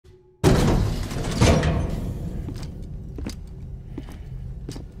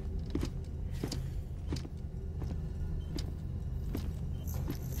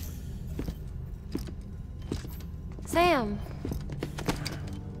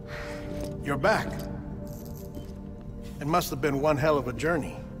You're back. It must have been one hell of a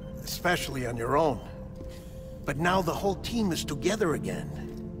journey, especially on your own. But now the whole team is together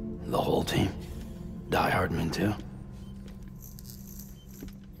again. The whole team? Die Hardman too?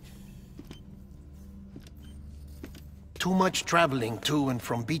 Too much traveling to and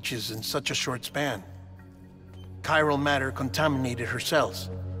from beaches in such a short span. Chiral matter contaminated her cells,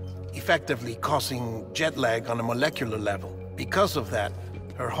 effectively causing jet lag on a molecular level. Because of that,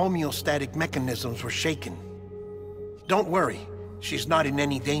 her homeostatic mechanisms were shaken. Don't worry, she's not in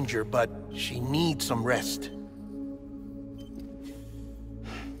any danger, but she needs some rest.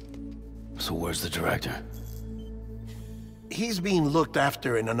 So where's the director? He's being looked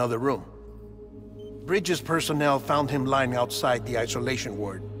after in another room. Bridges personnel found him lying outside the isolation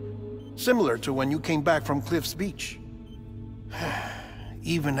ward. Similar to when you came back from Cliff's Beach.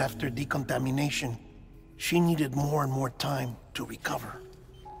 Even after decontamination, she needed more and more time to recover.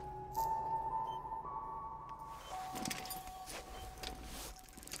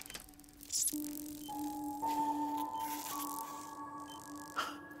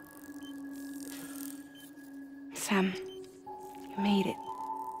 Sam, you made it.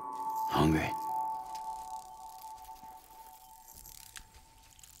 Hungry?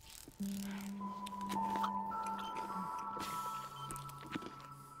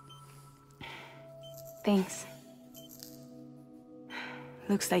 Thanks.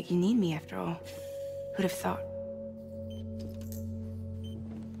 Looks like you need me after all. Who'd have thought?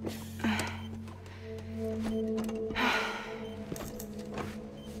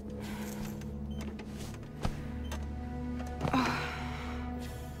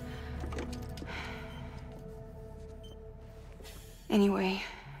 Anyway,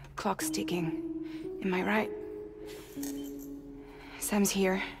 clock's ticking. Am I right? Sam's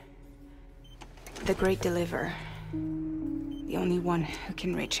here. The Great Deliverer. The only one who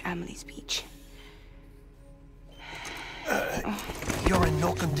can reach Amelie's Beach. You're in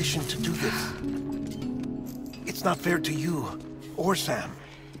no condition to do this. It's not fair to you, or Sam.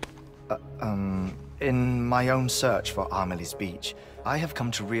 In my own search for Amelie's Beach, I have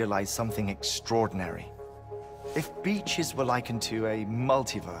come to realize something extraordinary. If beaches were likened to a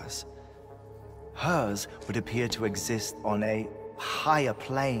multiverse, hers would appear to exist on a higher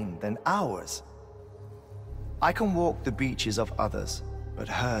plane than ours. I can walk the beaches of others, but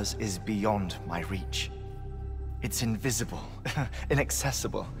hers is beyond my reach. It's invisible,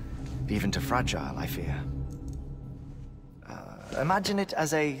 inaccessible, even to fragile, I fear. Imagine it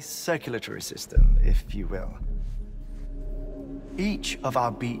as a circulatory system, if you will. Each of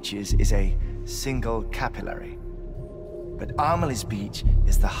our beaches is a single capillary, but Amelie's Beach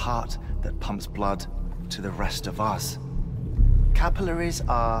is the heart that pumps blood to the rest of us. Capillaries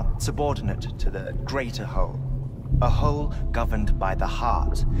are subordinate to the greater whole, a whole governed by the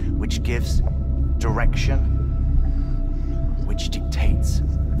heart, which gives direction, which dictates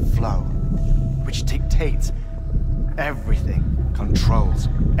flow, which dictates everything, controls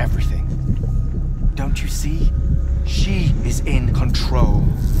everything. Don't you see? She is in control.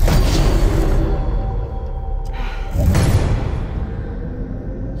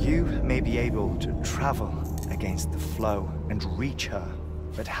 You may be able to travel against the flow and reach her,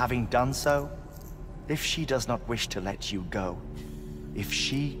 but having done so, if she does not wish to let you go, if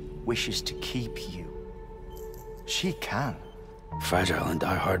she wishes to keep you, she can. Fragile and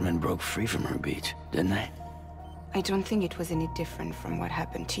Die Hardman broke free from her beach, didn't they? I don't think it was any different from what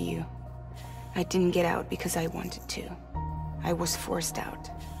happened to you. I didn't get out because I wanted to. I was forced out,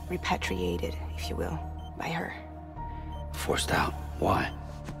 repatriated, if you will, by her. Forced out? Why?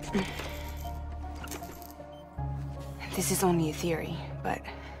 This is only a theory, but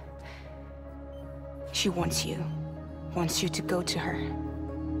she wants you to go to her.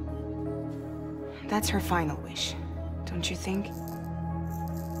 That's her final wish, don't you think?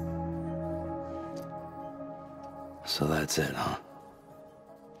 So that's it, huh?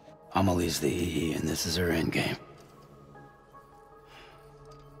 Amelie's the EE, and this is her endgame.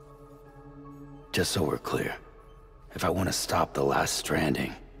 Just so we're clear, if I want to stop the last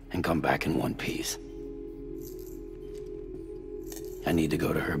Stranding and come back in one piece, I need to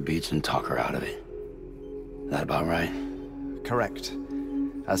go to her beach and talk her out of it. That about right? Correct.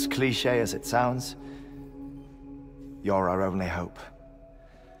 As cliché as it sounds, you're our only hope.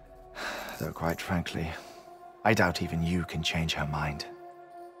 Though quite frankly, I doubt even you can change her mind.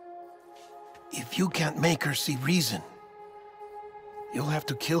 If you can't make her see reason, you'll have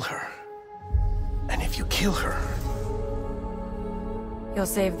to kill her. And if you kill her... You'll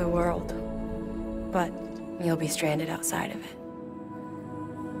save the world, but you'll be stranded outside of it.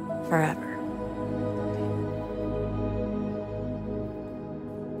 Forever.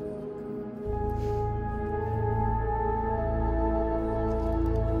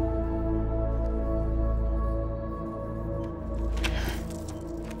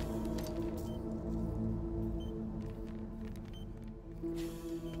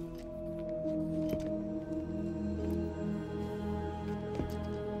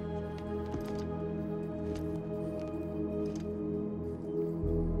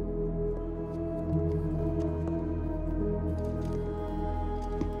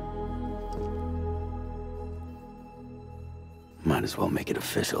 might as well make it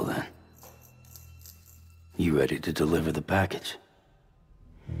official then. You ready to deliver the package?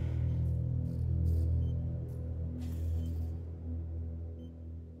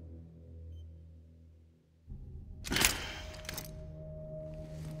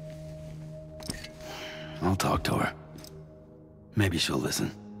 I'll talk to her. Maybe she'll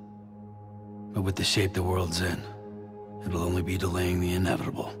listen. But with the shape the world's in, it'll only be delaying the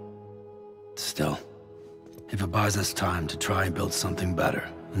inevitable. Still, if it buys us time to try and build something better,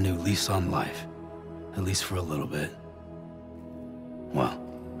 a new lease on life, at least for a little bit, well,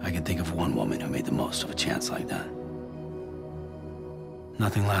 I can think of one woman who made the most of a chance like that.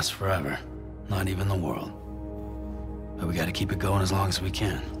 Nothing lasts forever, not even the world. But we gotta keep it going as long as we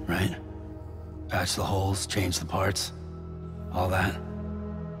can, right? Patch the holes, change the parts, all that.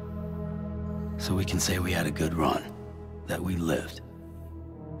 So we can say we had a good run, that we lived.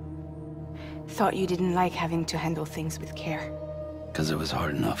 Thought you didn't like having to handle things with care. 'Cause it was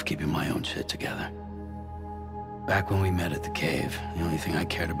hard enough keeping my own shit together. Back when we met at the cave, the only thing I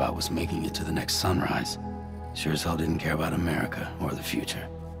cared about was making it to the next sunrise. Sure as hell didn't care about America or the future.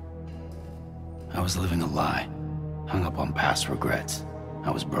 I was living a lie, hung up on past regrets.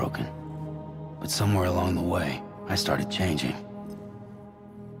 I was broken. But somewhere along the way, I started changing.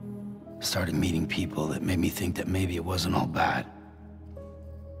 Started meeting people that made me think that maybe it wasn't all bad.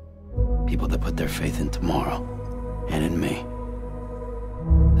 People that put their faith in tomorrow, and in me.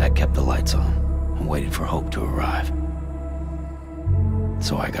 That kept the lights on, and waited for hope to arrive.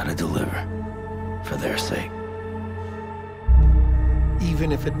 So I gotta deliver, for their sake.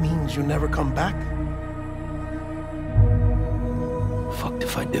 Even if it means you never come back? Fucked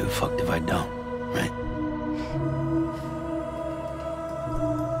if I do, fucked if I don't, right?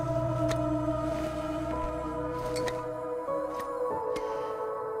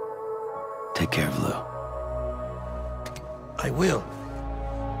 Take care of Lou. I will.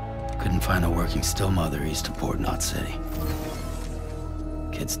 Couldn't find a working still mother east of Port Knot City.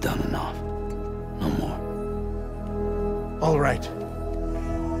 Kid's done enough. No more. All right.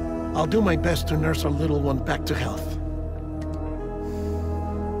 I'll do my best to nurse our little one back to health.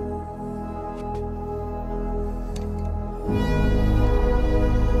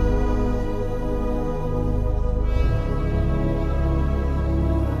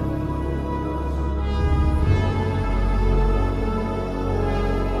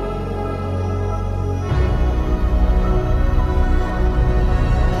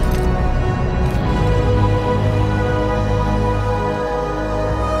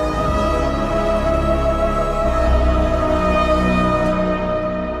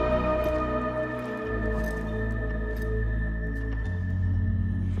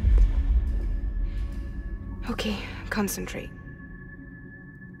 Okay, concentrate.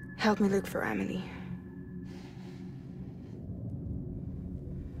 Help me look for Emily.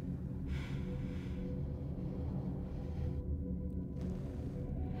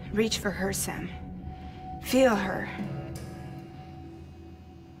 Reach for her, Sam. Feel her.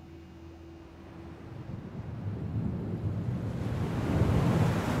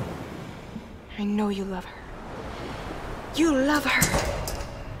 I know you love her. You love her!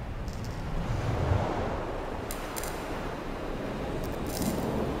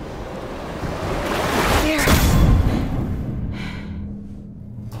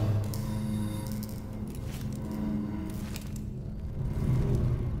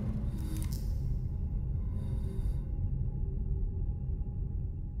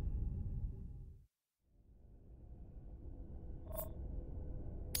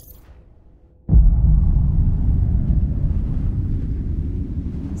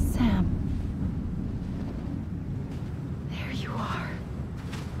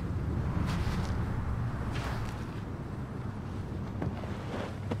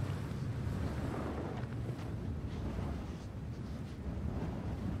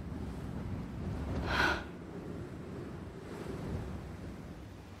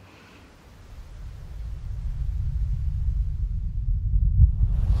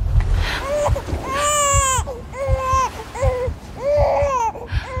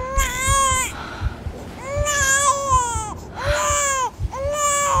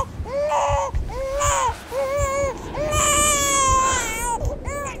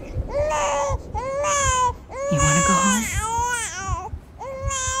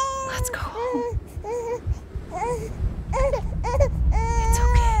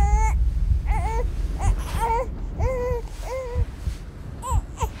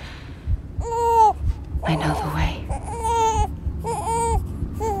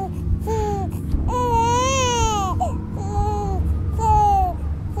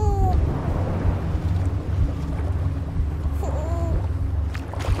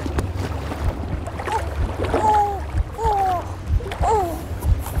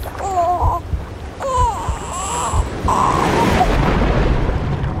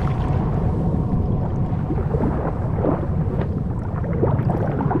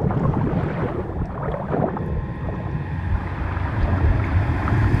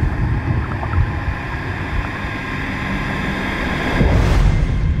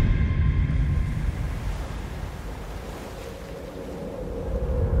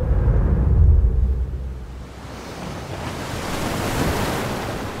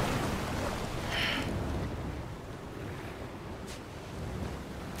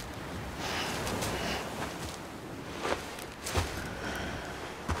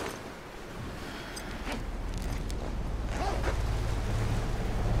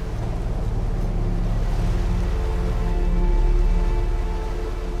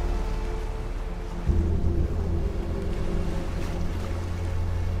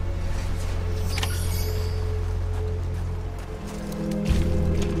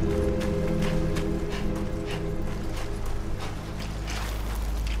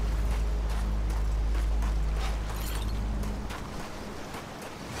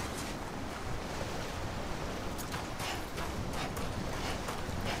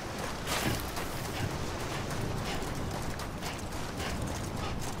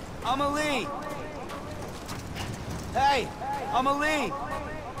 Amelie! Hey! Amelie!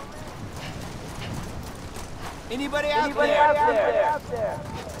 Anybody out there?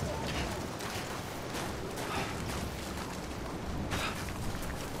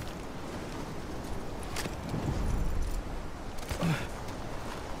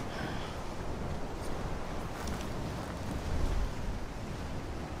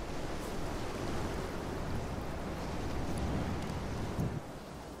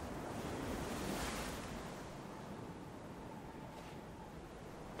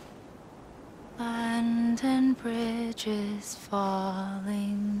 London Bridge is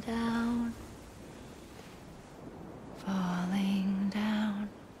falling down, falling down,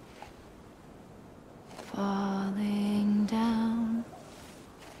 falling down.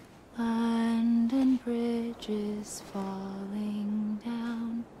 London Bridge is falling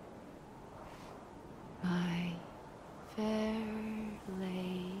down, my fair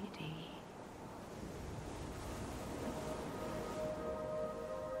lady.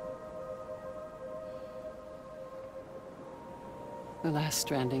 The last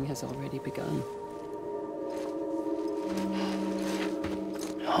stranding has already begun.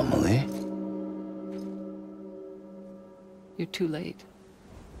 Amelie? You're too late.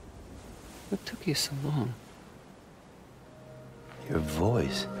 What took you so long? Your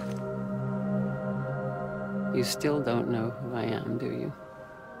voice. You still don't know who I am, do you?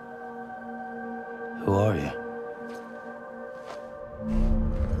 Who are you?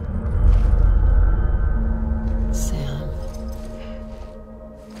 Sam.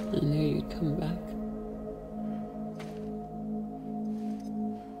 I knew you'd come back.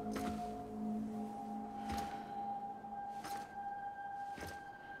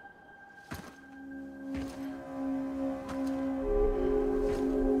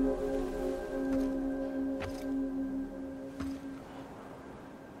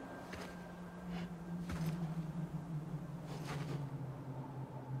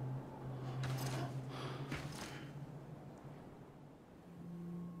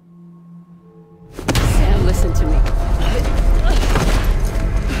 Sam, listen to me.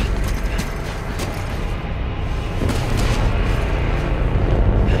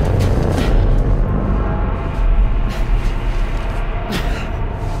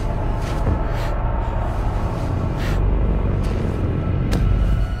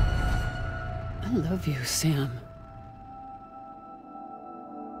 I love you, Sam.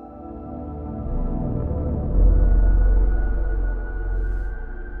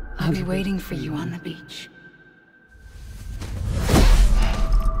 I'll be waiting for you on the beach.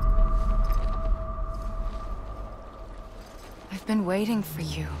 I've been waiting for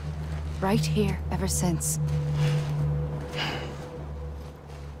you, right here, ever since.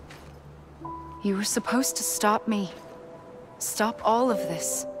 You were supposed to stop me. Stop all of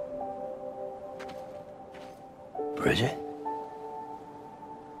this. Bridget?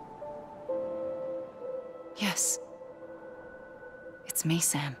 Yes. It's me,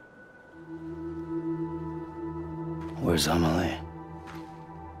 Sam. Where's Amelie?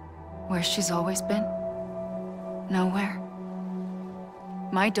 Where she's always been. Nowhere.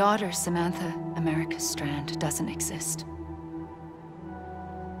 My daughter, Samantha America Strand, doesn't exist.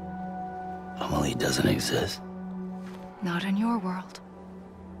 Amelie doesn't exist. Not in your world.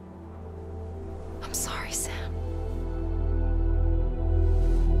 I'm sorry, Sam.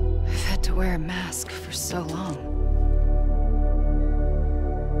 I've had to wear a mask for so long.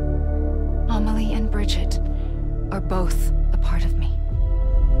 Amelie and Bridget are both a part of me.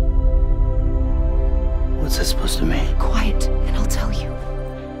 What's that supposed to mean? Quiet, and I'll tell you.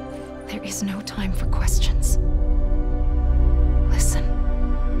 There is no time for questions. Listen.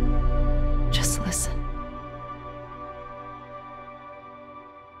 Just listen.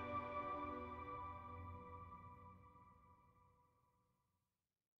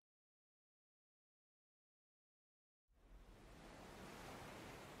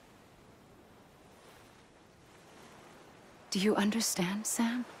 Do you understand,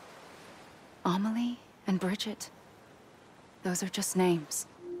 Sam? Amelie and Bridget, those are just names.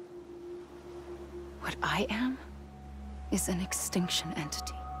 What I am is an extinction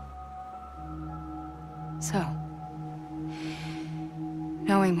entity. So,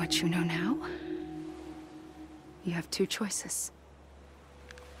 knowing what you know now, you have two choices.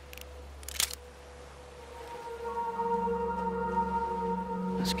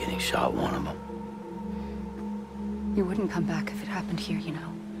 Is getting shot one of them? You wouldn't come back if it happened here, you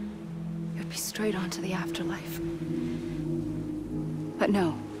know. You'd be straight on to the afterlife. But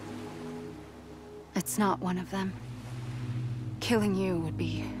no. It's not one of them. Killing you would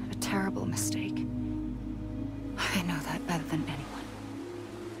be a terrible mistake. I know that better than anyone.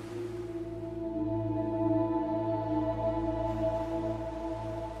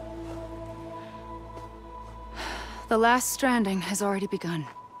 The last stranding has already begun.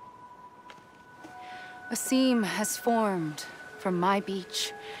 A seam has formed from my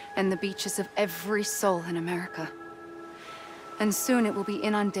beach and the beaches of every soul in America. And soon it will be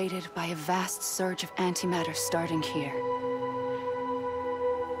inundated by a vast surge of antimatter starting here.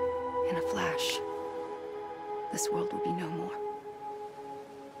 In a flash, this world will be no more.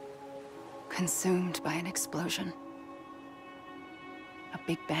 Consumed by an explosion. A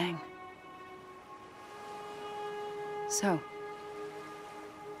big bang. So,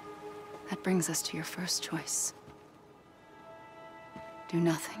 that brings us to your first choice. Do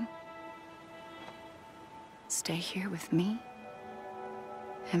nothing. Stay here with me,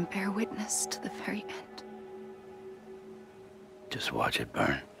 and bear witness to the very end. Just watch it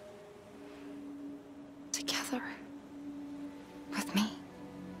burn. Together. With me.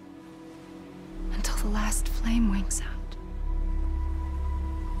 Until the last flame winks out.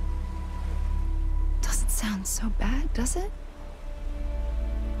 Doesn't sound so bad, does it?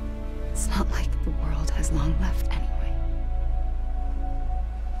 It's not like the world has long left anyway.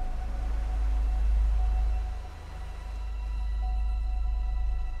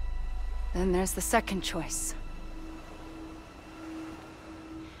 Then there's the second choice.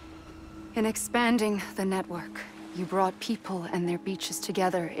 In expanding the network, you brought people and their beaches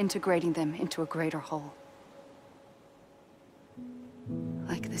together, integrating them into a greater whole.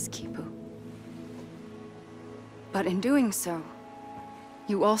 Like this Kipu. But in doing so,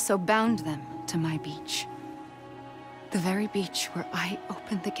 you also bound them to my beach. The very beach where I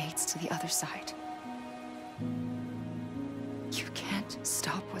opened the gates to the other side. You can't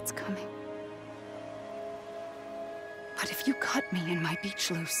stop what's coming. But if you cut me and my beach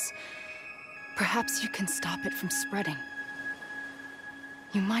loose, perhaps you can stop it from spreading.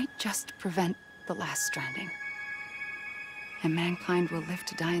 You might just prevent the last stranding. And mankind will live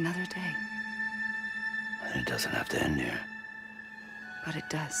to die another day. And it doesn't have to end here. But it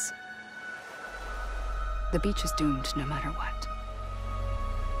does. The beach is doomed no matter what.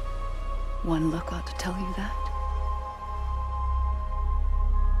 One look ought to tell you that.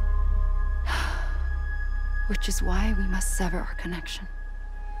 Which is why we must sever our connection.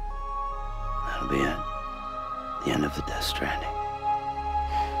 That'll be it. The end of the Death Stranding.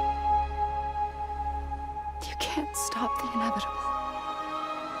 You can't stop the inevitable.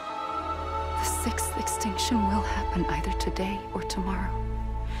 The sixth extinction will happen either today or tomorrow.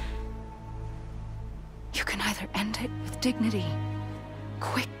 You can either end it with dignity,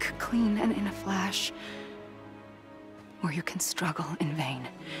 quick, clean, and in a flash, or you can struggle in vain,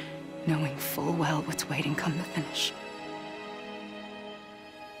 knowing full well what's waiting come the finish.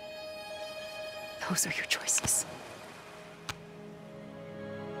 Those are your choices.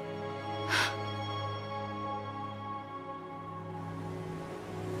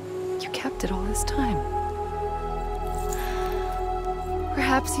 You kept it all this time.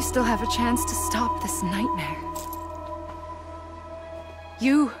 Perhaps you still have a chance to stop this nightmare.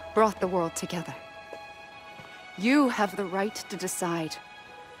 You brought the world together. You have the right to decide.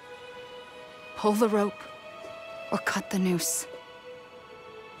 Pull the rope, or cut the noose.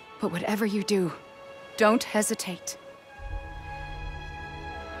 But whatever you do, don't hesitate.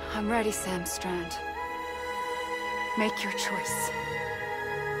 I'm ready, Sam Strand. Make your choice.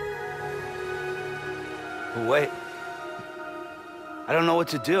 But wait. I don't know what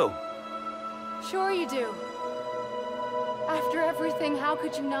to do. Sure you do. After everything, how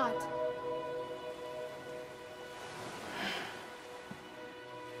could you not?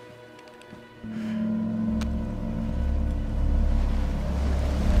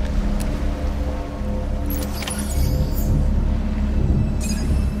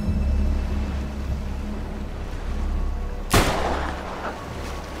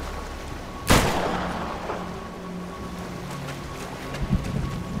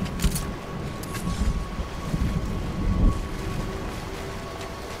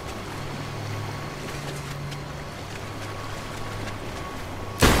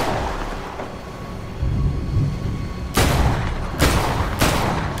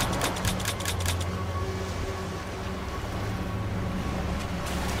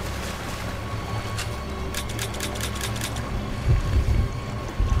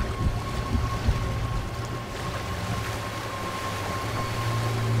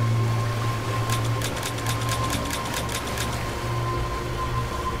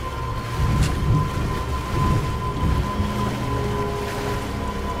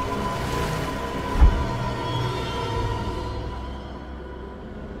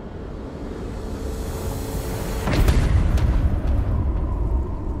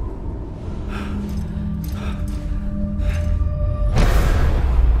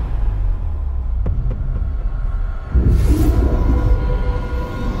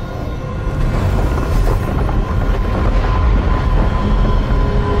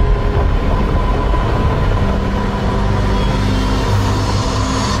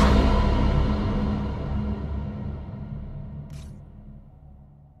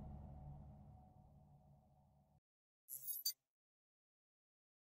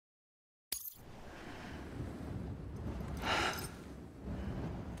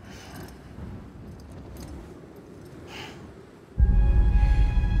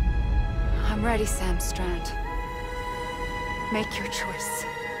 ready, Sam Strand. Make your choice.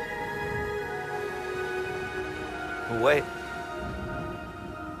 But wait.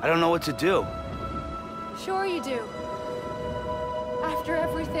 I don't know what to do. Sure you do. After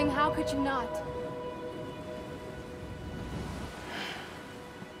everything, how could you not?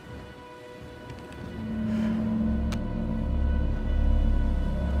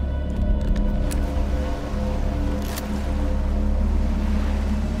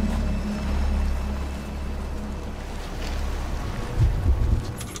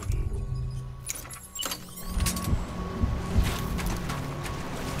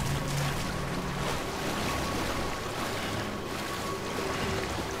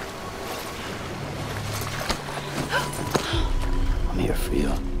 I'm here for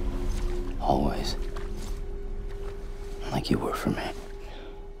you. Always. Like you were for me.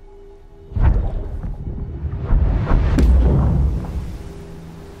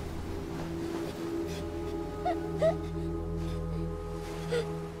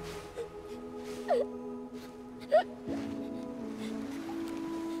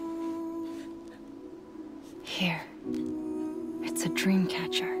 Here. It's a dream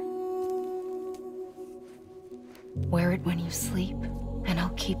catcher. Wear it when you sleep, and I'll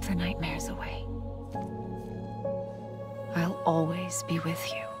keep the nightmares away. I'll always be with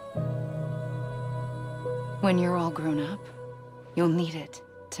you. When you're all grown up, you'll need it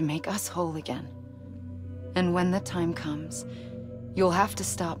to make us whole again. And when the time comes, you'll have to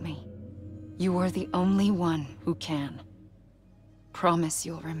stop me. You are the only one who can. Promise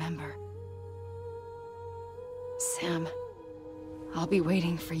you'll remember. Sam, I'll be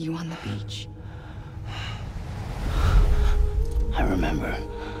waiting for you on the beach. I remember.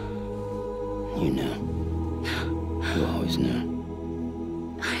 You knew. You always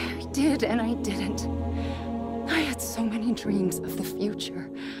knew. I did and I didn't. I had so many dreams of the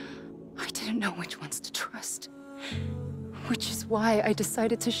future. I didn't know which ones to trust. Which is why I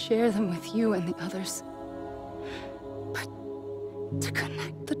decided to share them with you and the others. But to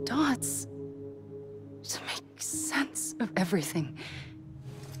connect the dots, to make sense of everything,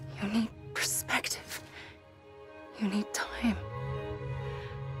 you need perspective. You need time.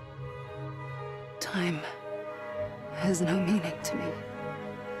 Time has no meaning to me.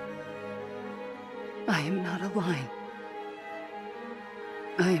 I am not a line.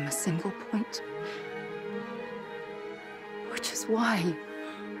 I am a single point. Which is why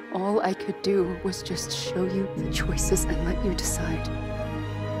all I could do was just show you the choices and let you decide.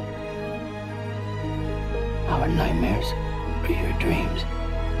 Our nightmares are your dreams.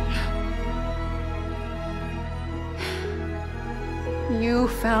 You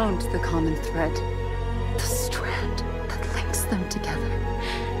found the common thread, the strand that links them together.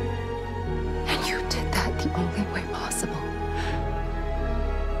 And you did that the only way possible.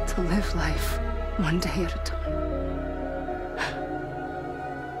 To live life one day at a time.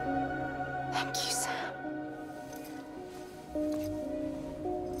 Thank you, Sam.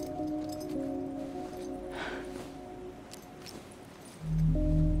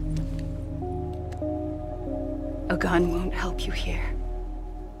 A gun won't help you here.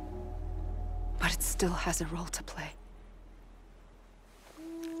 But it still has a role to play.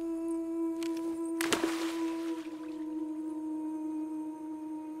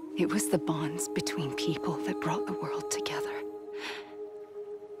 It was the bonds between people that brought the world together.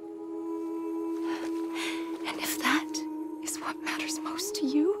 And if that is what matters most to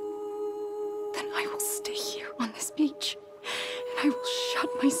you, then I will stay here on this beach. And I will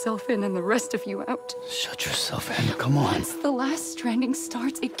shut myself in and the rest of you out. Shut yourself in, come on. Once the last stranding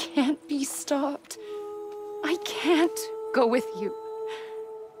starts, it can't be stopped. I can't go with you.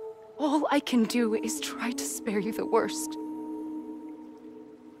 All I can do is try to spare you the worst.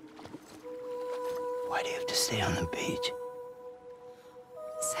 Why do you have to stay on the beach?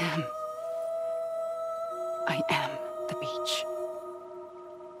 Sam, I am the beach.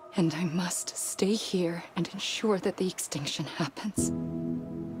 And I must stay here and ensure that the extinction happens.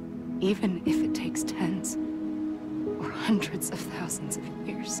 Even if it takes tens or hundreds of thousands of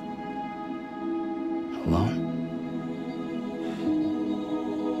years. Alone?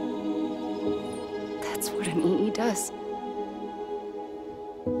 That's what an EE does.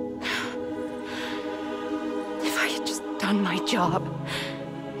 If I had just done my job,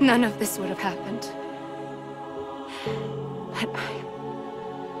 none of this would have happened. But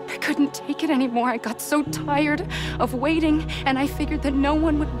I couldn't take it anymore. I got so tired of waiting, and I figured that no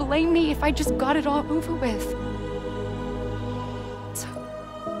one would blame me if I just got it all over with. So,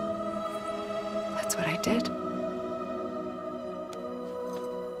 that's what I did.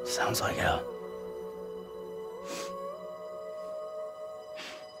 Sounds like hell.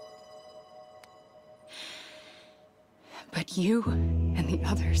 You and the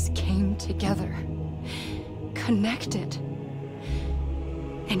others came together, connected.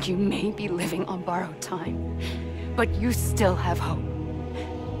 And you may be living on borrowed time, but you still have hope.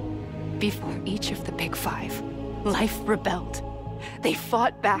 Before each of the Big Five, life rebelled. They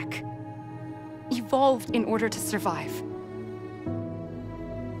fought back, evolved in order to survive.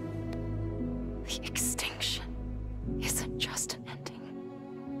 The extinction isn't just an ending.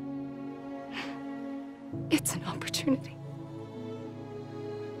 It's an opportunity.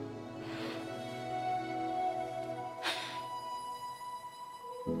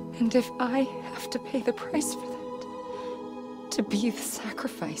 And if I have to pay the price for that, to be the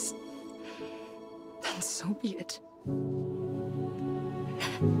sacrifice, then so be it.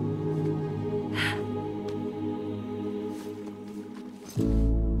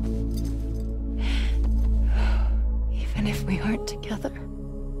 Even if we aren't together,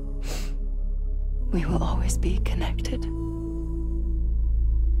 we will always be connected.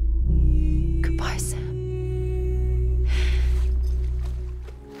 Goodbye, Sam.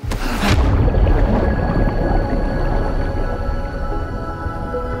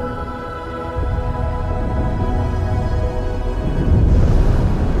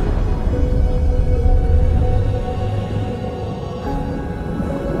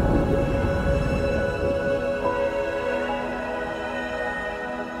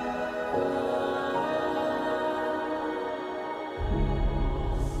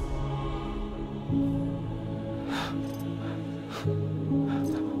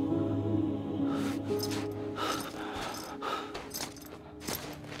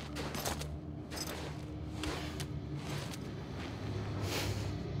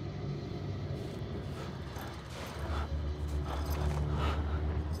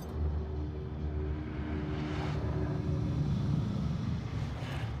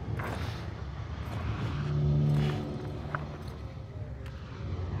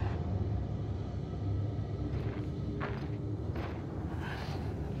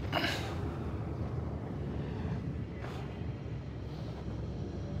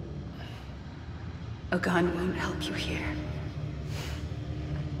 A gun won't help you here,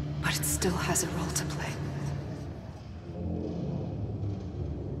 but it still has a role to play.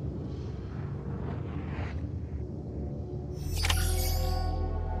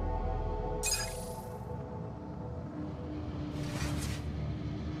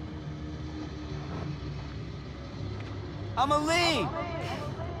 Amelie!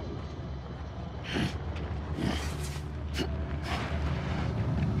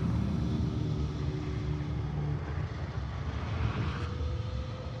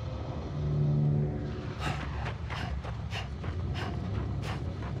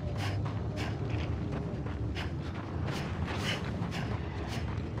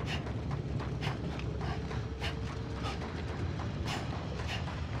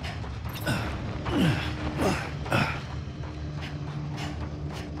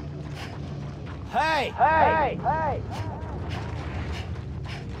 Hey! Hey! Hey!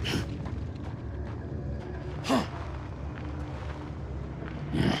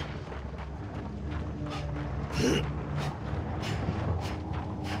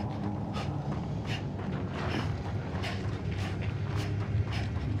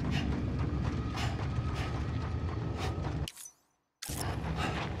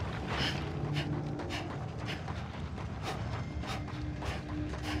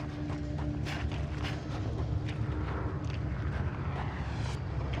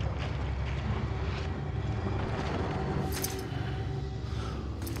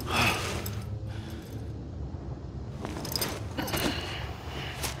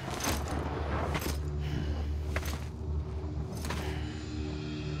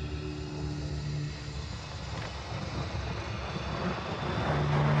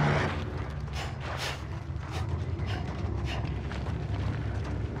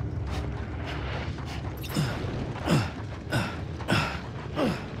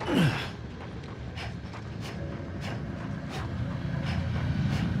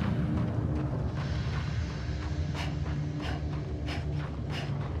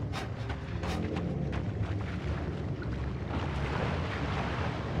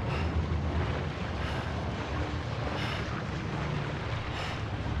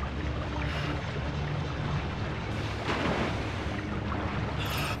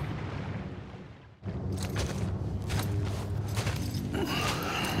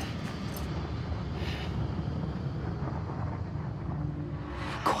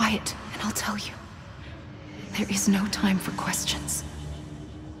 Quiet, and I'll tell you. There is no time for questions.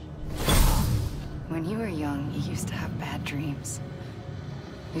 When you were young, you used to have bad dreams.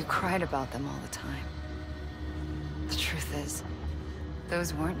 You cried about them all the time. The truth is,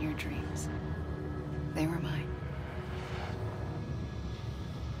 those weren't your dreams. They were mine.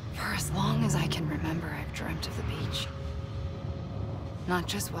 For as long as I can remember, I've dreamt of the beach. Not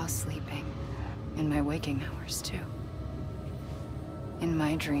just while sleeping, in my waking hours too. In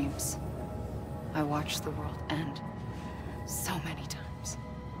my dreams, I watched the world end so many times.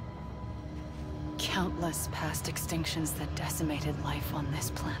 Countless past extinctions that decimated life on this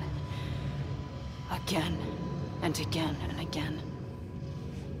planet. Again, and again, and again.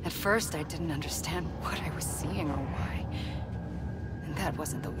 At first, I didn't understand what I was seeing or why. And that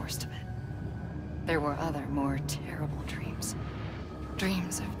wasn't the worst of it. There were other, more terrible dreams.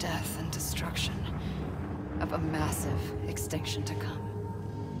 Dreams of death and destruction. Of a massive extinction to come.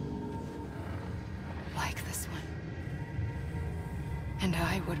 Like this one. And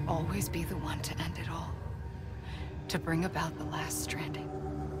I would always be the one to end it all. To bring about the last stranding.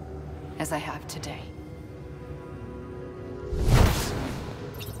 As I have today.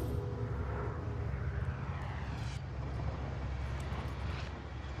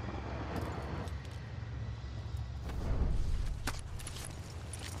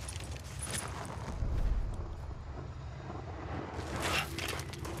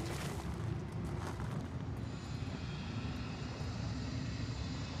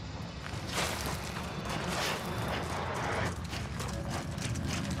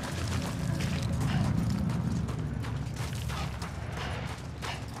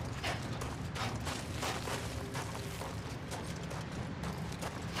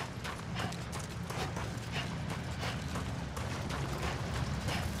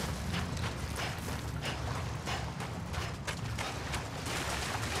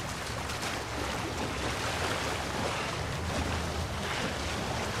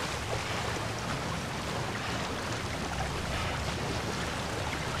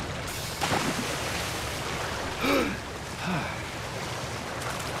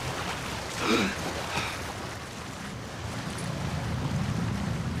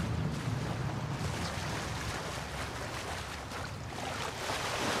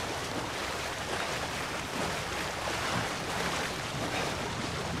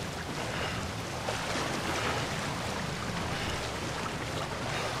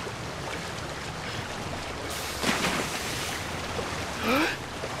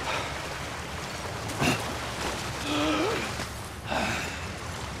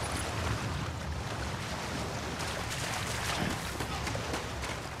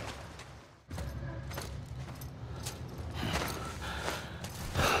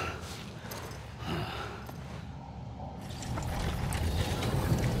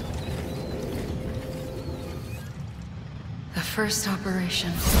 First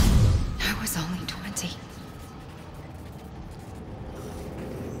operation, I was only 20.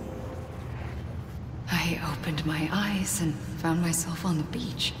 I opened my eyes and found myself on the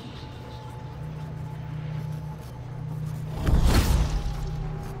beach.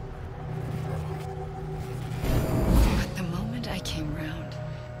 But the moment I came round,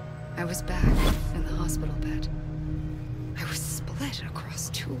 I was back in the hospital bed. I was split across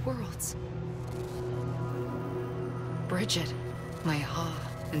two worlds. Bridget, my Ha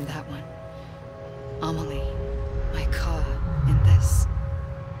in that one. Amelie, my Ka in this.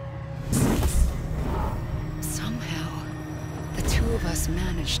 Somehow, the two of us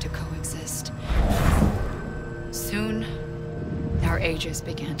managed to coexist. Soon, our ages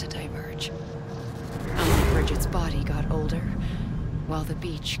began to diverge. Only Bridget's body got older, while the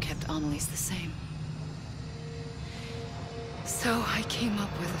beach kept Amelie's the same. So I came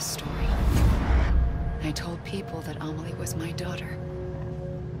up with a story. I told people that Amelie was my daughter.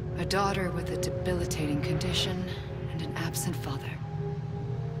 A daughter with a debilitating condition and an absent father.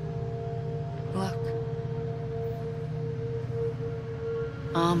 Look.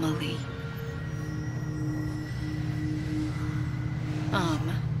 Amelie.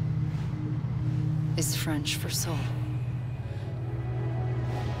 Is French for soul.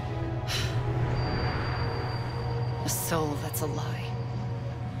 A soul that's a lie.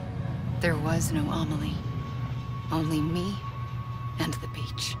 There was no Amelie. Only me and the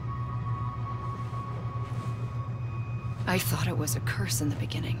beach. I thought it was a curse in the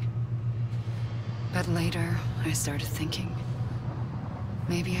beginning. But later, I started thinking,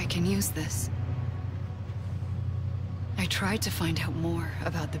 maybe I can use this. I tried to find out more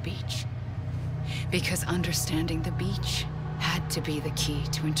about the beach. Because understanding the beach had to be the key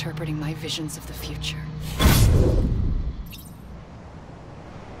to interpreting my visions of the future.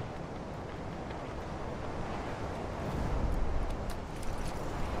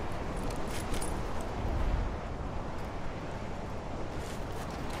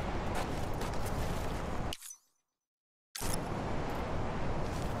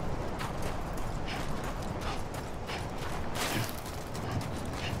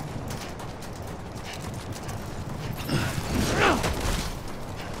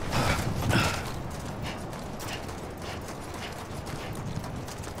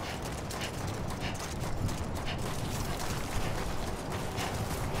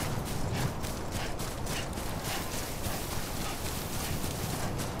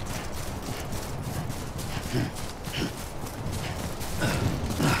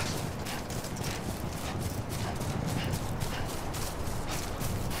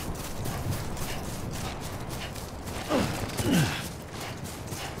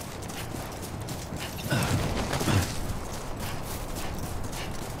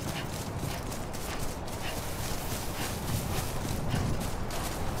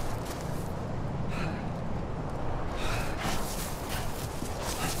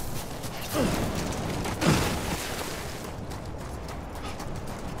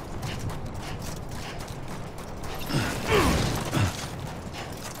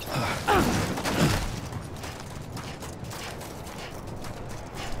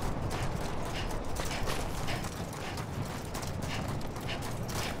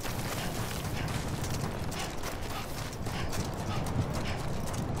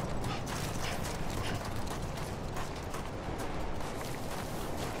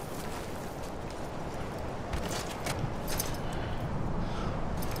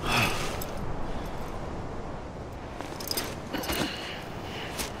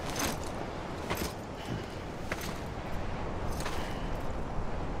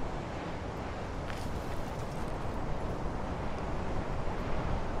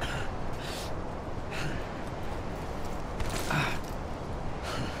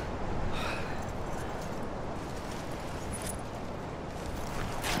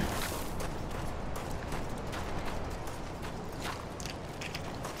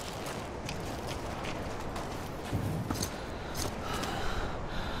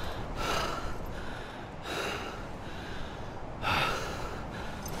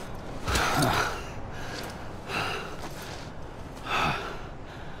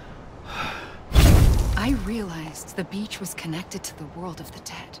 I realized the beach was connected to the world of the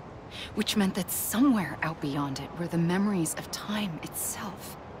dead, which meant that somewhere out beyond it were the memories of time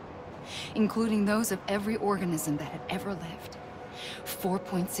itself, including those of every organism that had ever lived.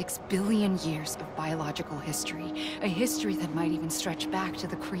 4.6 billion years of biological history, a history that might even stretch back to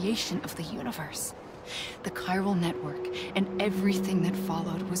the creation of the universe. The chiral network and everything that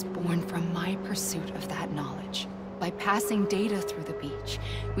followed was born from my pursuit of that knowledge. By passing data through the beach,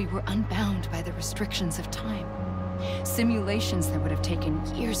 we were unbound by the restrictions of time. Simulations that would have taken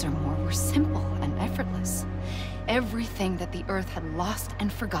years or more were simple and effortless. Everything that the Earth had lost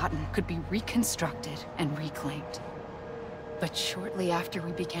and forgotten could be reconstructed and reclaimed. But shortly after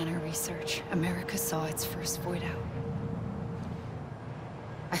we began our research, America saw its first void out.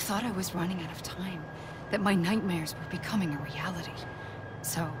 I thought I was running out of time, that my nightmares were becoming a reality.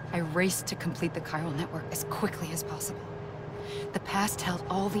 So I raced to complete the chiral network as quickly as possible. The past held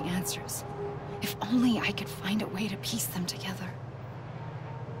all the answers. If only I could find a way to piece them together.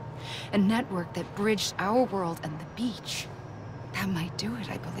 A network that bridged our world and the beach. That might do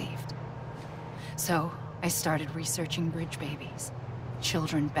it, I believed. So I started researching bridge babies,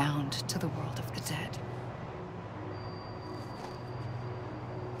 children bound to the world of the dead.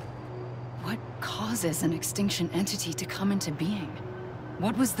 What causes an extinction entity to come into being?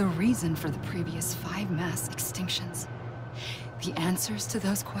 What was the reason for the previous 5 mass extinctions? The answers to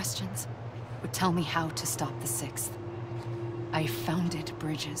those questions would tell me how to stop the 6th. I founded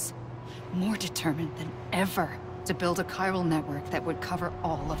bridges, more determined than ever to build a chiral network that would cover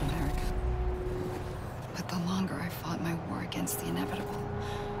all of America. But the longer I fought my war against the inevitable,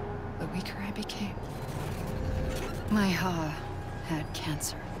 the weaker I became. My Ha had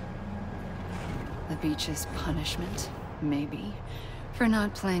cancer. The beach's punishment, maybe, for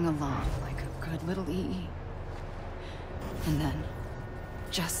not playing along like a good little EE. And then,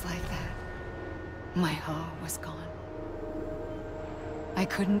 just like that, my Ha was gone. I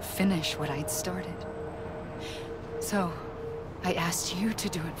couldn't finish what I'd started. So, I asked you to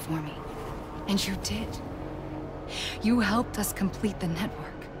do it for me, and you did. You helped us complete the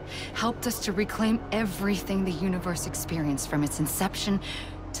network, helped us to reclaim everything the universe experienced from its inception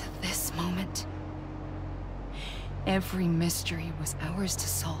to this moment. Every mystery was ours to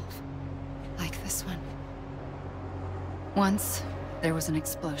solve, like this one. Once, there was an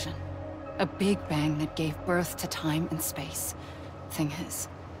explosion. A big bang that gave birth to time and space. Thing is,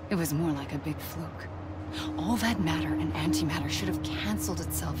 it was more like a big fluke. All that matter and antimatter should have canceled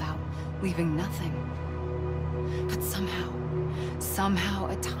itself out, leaving nothing. But somehow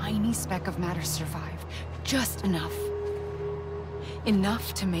a tiny speck of matter survived. Just enough.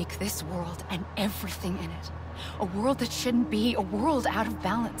 Enough to make this world and everything in it. A world that shouldn't be, a world out of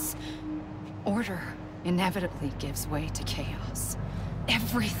balance. Order inevitably gives way to chaos.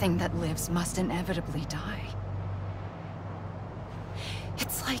 Everything that lives must inevitably die.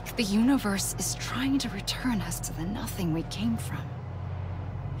 It's like the universe is trying to return us to the nothing we came from.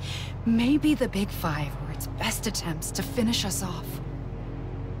 Maybe the Big Five were its best attempts to finish us off.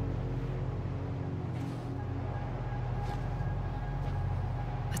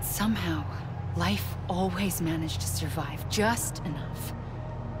 But somehow, life always managed to survive just enough.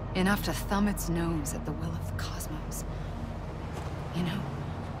 Enough to thumb its nose at the will of the cosmos. You know,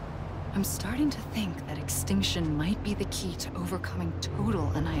 I'm starting to think that extinction might be the key to overcoming total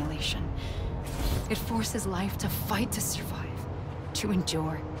annihilation. It forces life to fight to survive, to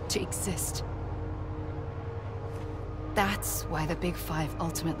endure, to exist. That's why the Big Five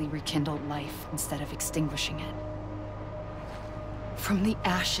ultimately rekindled life instead of extinguishing it. From the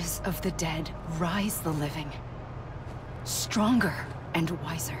ashes of the dead rise the living. Stronger and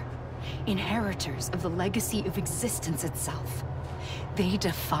wiser. Inheritors of the legacy of existence itself. They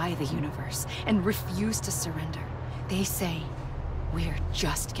defy the universe and refuse to surrender. They say, we're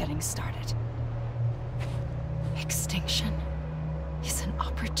just getting started. Extinction is an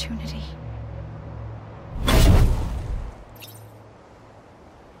opportunity.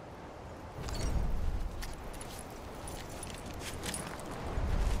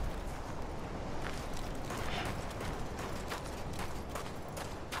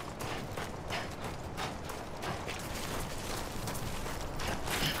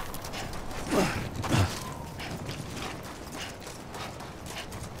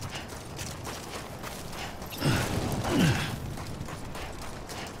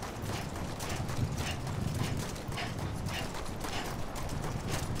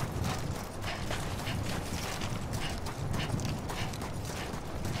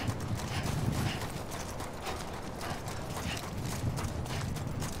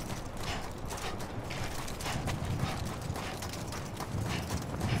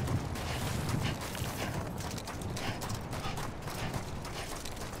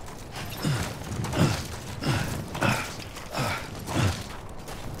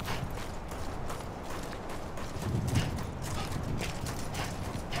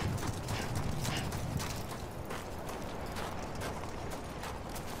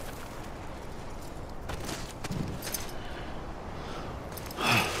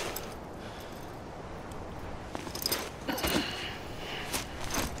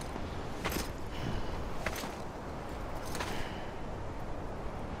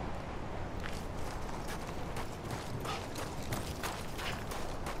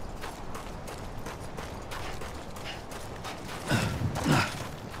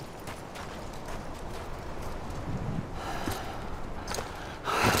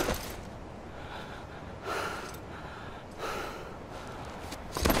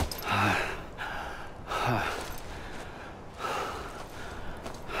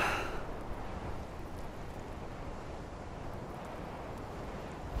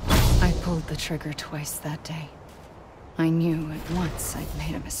 pulled the trigger twice that day. I knew at once I'd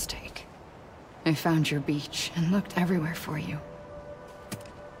made a mistake. I found your beach and looked everywhere for you.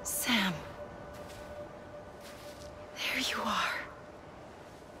 Sam. There you are.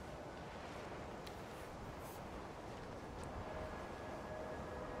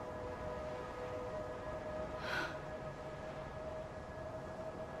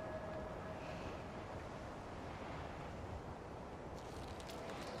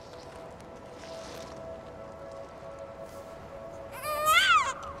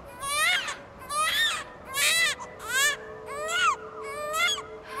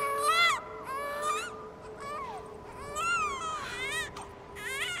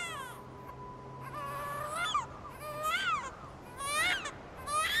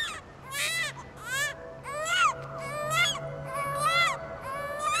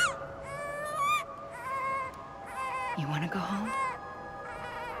 You want to go home?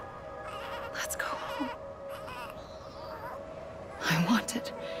 Let's go home. I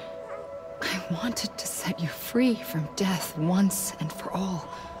wanted to set you free from death once and for all.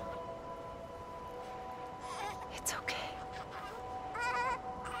 It's okay.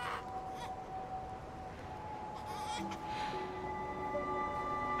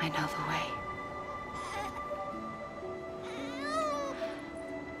 I know the way.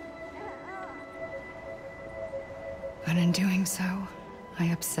 But in doing so, I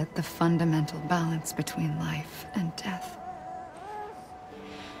upset the fundamental balance between life and death.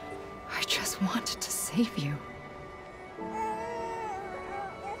 I just wanted to save you.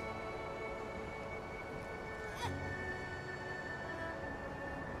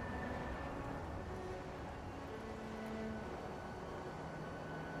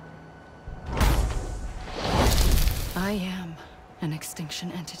 I am an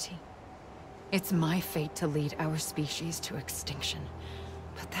extinction entity. It's my fate to lead our species to extinction.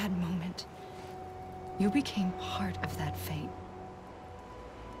 But that moment, you became part of that fate.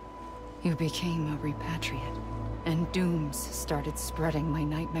 You became a repatriate, and dooms started spreading my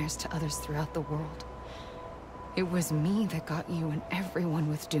nightmares to others throughout the world. It was me that got you and everyone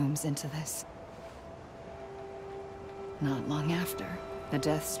with dooms into this. Not long after, the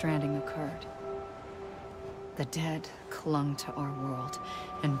Death Stranding occurred. The dead clung to our world,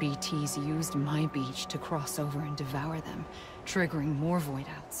 and BTs used my beach to cross over and devour them, triggering more void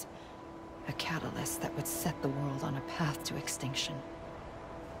outs. A catalyst that would set the world on a path to extinction.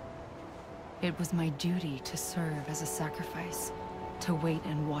 It was my duty to serve as a sacrifice, to wait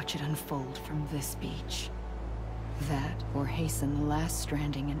and watch it unfold from this beach. That, or hasten the last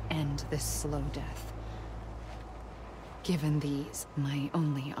stranding and end this slow death. Given these, my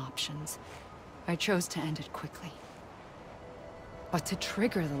only options, I chose to end it quickly. But to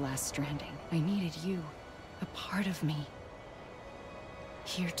trigger the last stranding, I needed you, a part of me.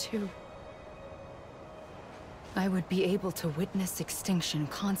 Here too. I would be able to witness extinction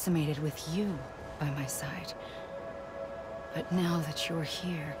consummated with you by my side. But now that you're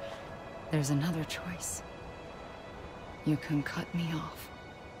here, there's another choice. You can cut me off.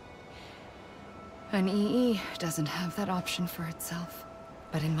 An EE doesn't have that option for itself.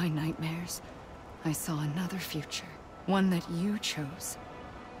 But in my nightmares, I saw another future. One that you chose.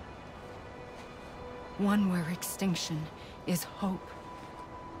 One where extinction is hope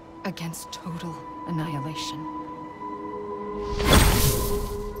against total annihilation.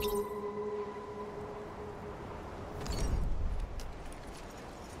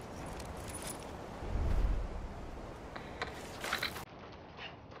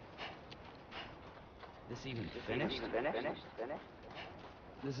 This even finished?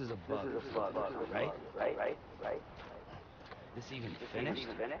 This is a bug, right? This even finished? You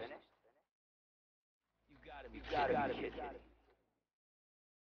gotta be kidding me.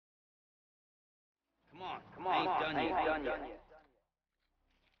 Come on, I ain't done yet.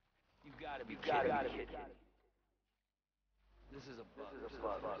 You gotta be kidding me. This is a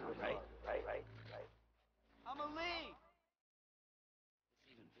bug, right? I'ma leave!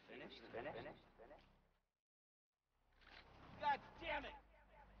 This even finished? God damn it!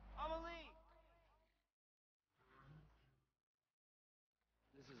 I'ma leave!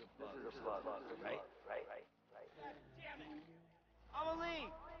 This is a bug, right? God damn it! I'ma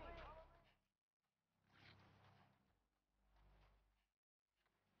leave!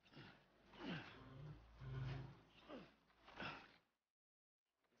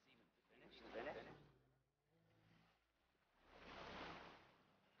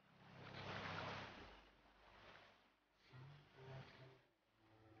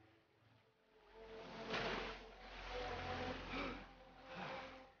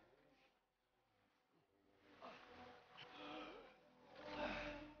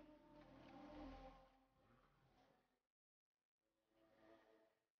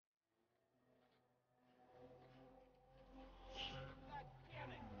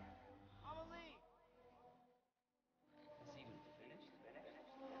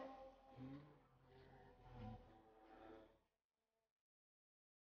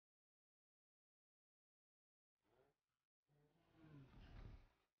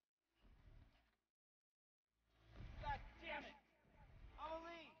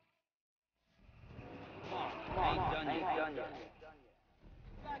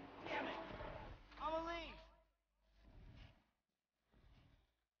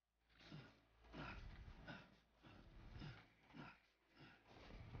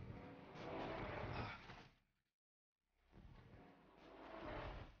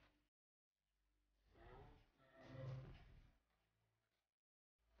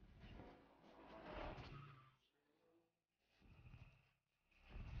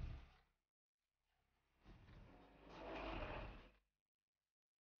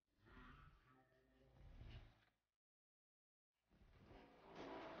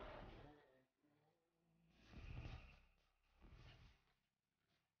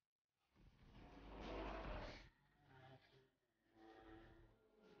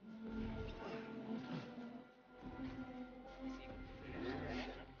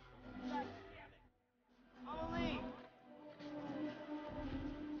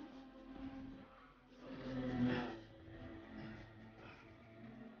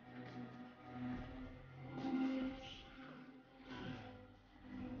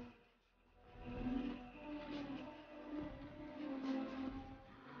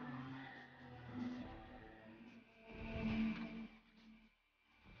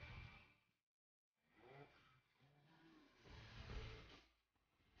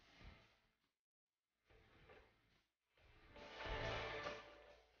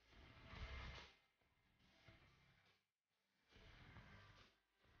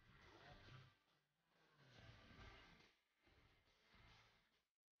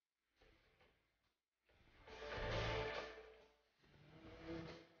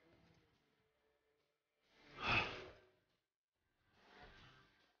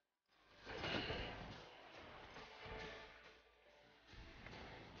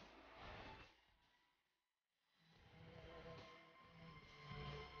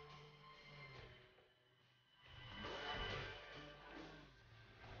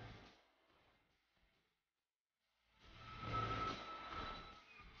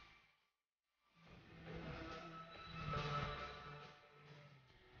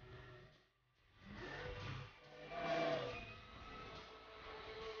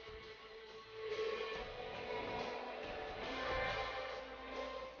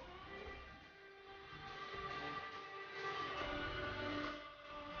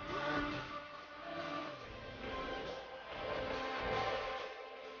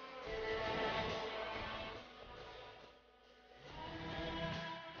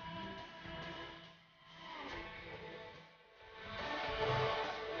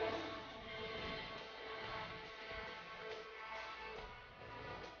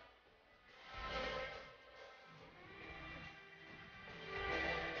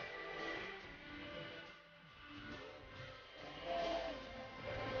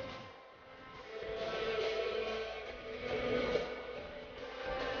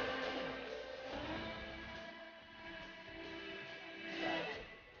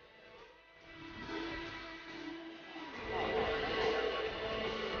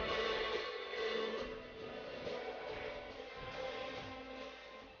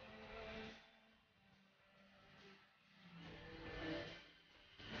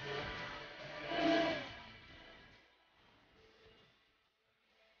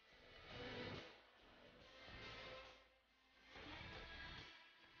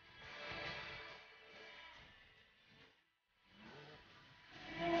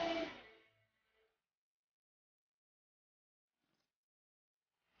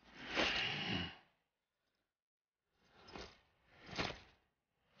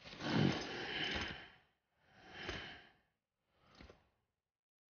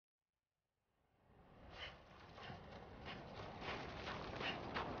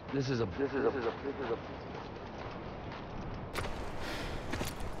 This is a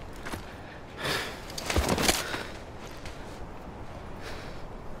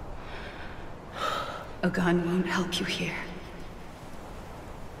A gun won't help you here.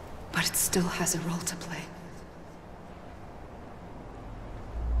 But it still has a role to play.